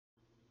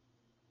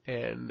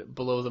and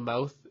below the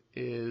mouth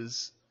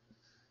is,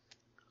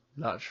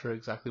 not sure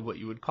exactly what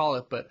you would call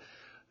it, but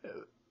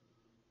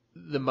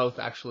the mouth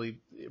actually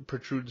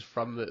protrudes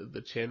from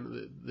the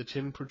chin. The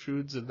chin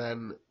protrudes, and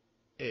then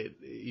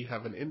you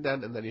have an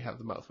indent, and then you have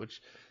the mouth,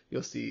 which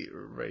you'll see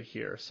right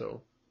here.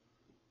 So,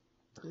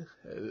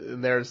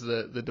 and there's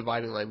the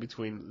dividing line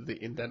between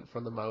the indent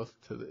from the mouth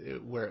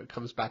to where it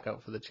comes back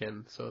out for the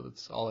chin. So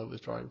that's all I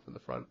was drawing from the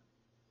front.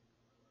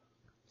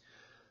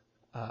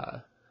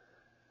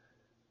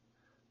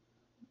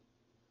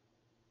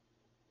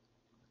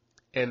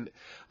 And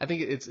I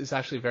think it's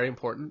actually very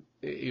important.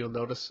 You'll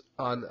notice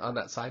on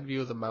that side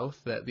view of the mouth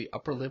that the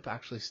upper lip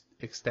actually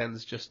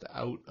extends just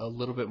out a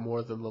little bit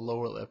more than the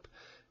lower lip.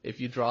 If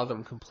you draw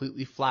them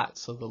completely flat,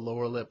 so the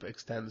lower lip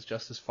extends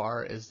just as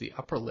far as the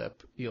upper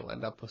lip, you'll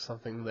end up with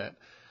something that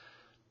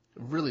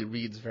really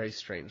reads very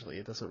strangely.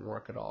 It doesn't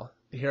work at all.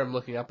 Here I'm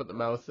looking up at the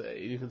mouth.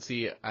 You can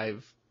see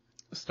I've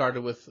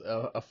started with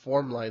a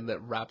form line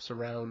that wraps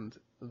around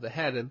the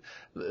head, and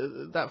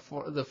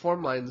the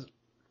form lines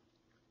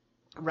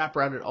wrap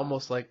around it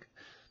almost like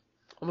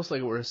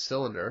it were a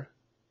cylinder,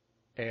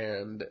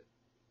 and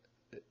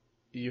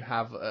you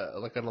have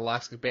like an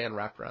elastic band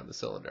wrapped around the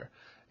cylinder.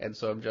 And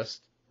so I'm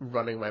just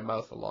running my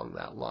mouth along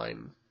that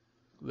line,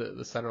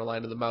 the center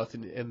line of the mouth,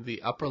 and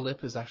the upper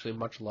lip is actually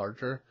much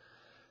larger,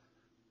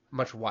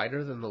 much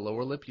wider than the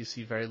lower lip. You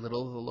see very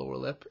little of the lower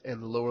lip,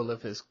 and the lower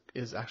lip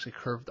is actually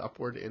curved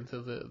upward into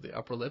the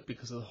upper lip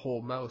because the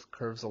whole mouth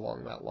curves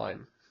along that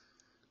line.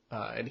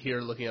 And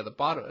here, looking at the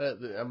bottom,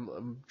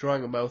 I'm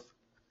drawing a mouth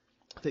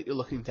that you're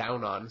looking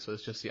down on, so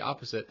it's just the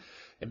opposite.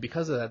 And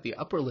because of that, the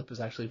upper lip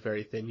is actually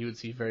very thin. You would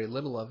see very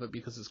little of it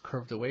because it's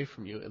curved away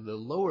from you, and the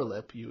lower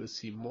lip you would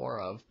see more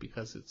of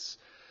because it's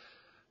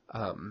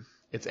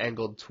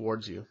angled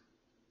towards you.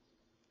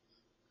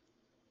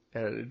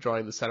 And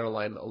drawing the center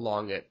line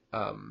along it,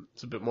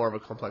 it's a bit more of a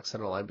complex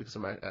center line because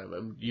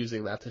I'm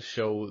using that to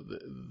show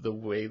the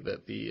way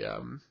that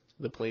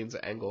the planes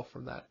angle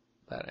from that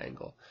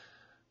angle.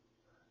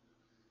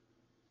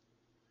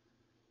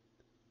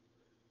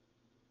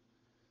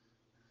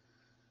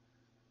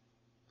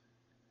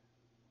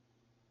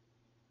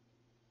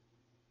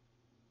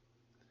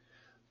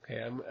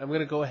 Okay, I'm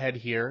going to go ahead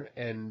here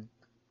and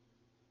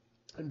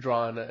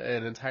draw an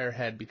entire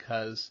head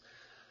because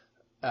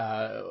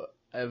a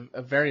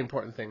very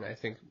important thing, I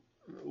think,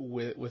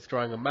 with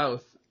drawing a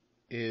mouth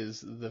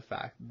is the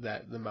fact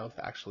that the mouth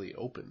actually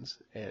opens.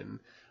 And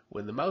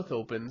when the mouth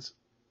opens,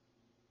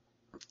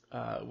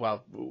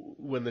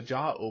 when the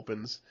jaw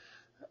opens,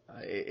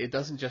 it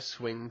doesn't just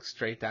swing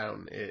straight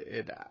down.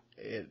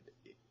 It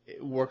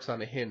works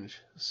on a hinge.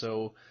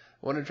 So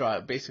I want to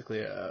draw basically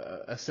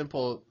a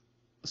simple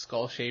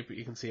skull shape.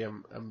 You can see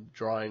I'm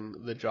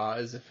drawing the jaw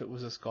as if it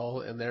was a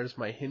skull, and there's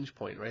my hinge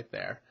point right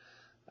there.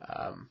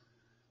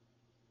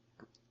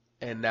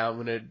 And now I'm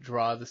going to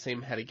draw the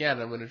same head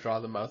again. I'm going to draw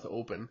the mouth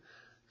open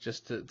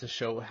just to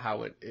show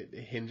how it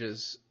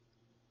hinges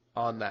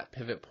on that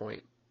pivot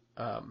point.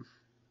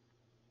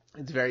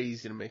 It's very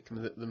easy to make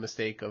the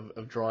mistake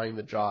of drawing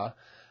the jaw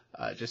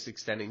just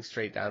extending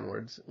straight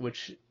downwards,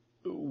 which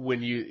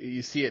when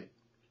you see it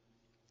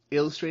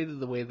illustrated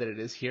the way that it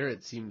is here,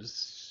 it seems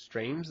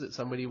strange that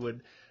somebody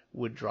would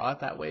draw it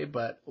that way.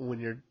 But when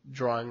you're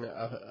drawing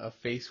a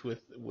face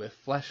with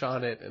flesh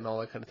on it and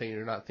all that kind of thing,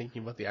 you're not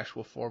thinking about the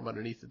actual form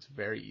underneath. It's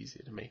very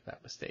easy to make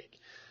that mistake.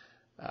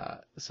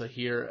 So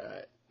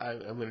here I'm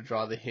going to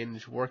draw the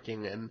hinge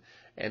working,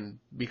 and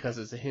because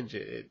it's a hinge,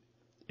 it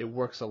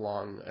works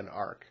along an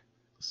arc.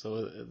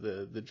 So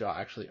the jaw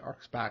actually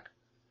arcs back,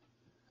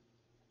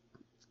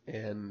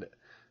 and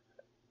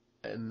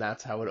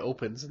that's how it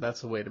opens, and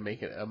that's the way to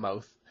make it a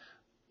mouth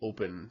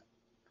open,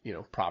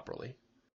 properly.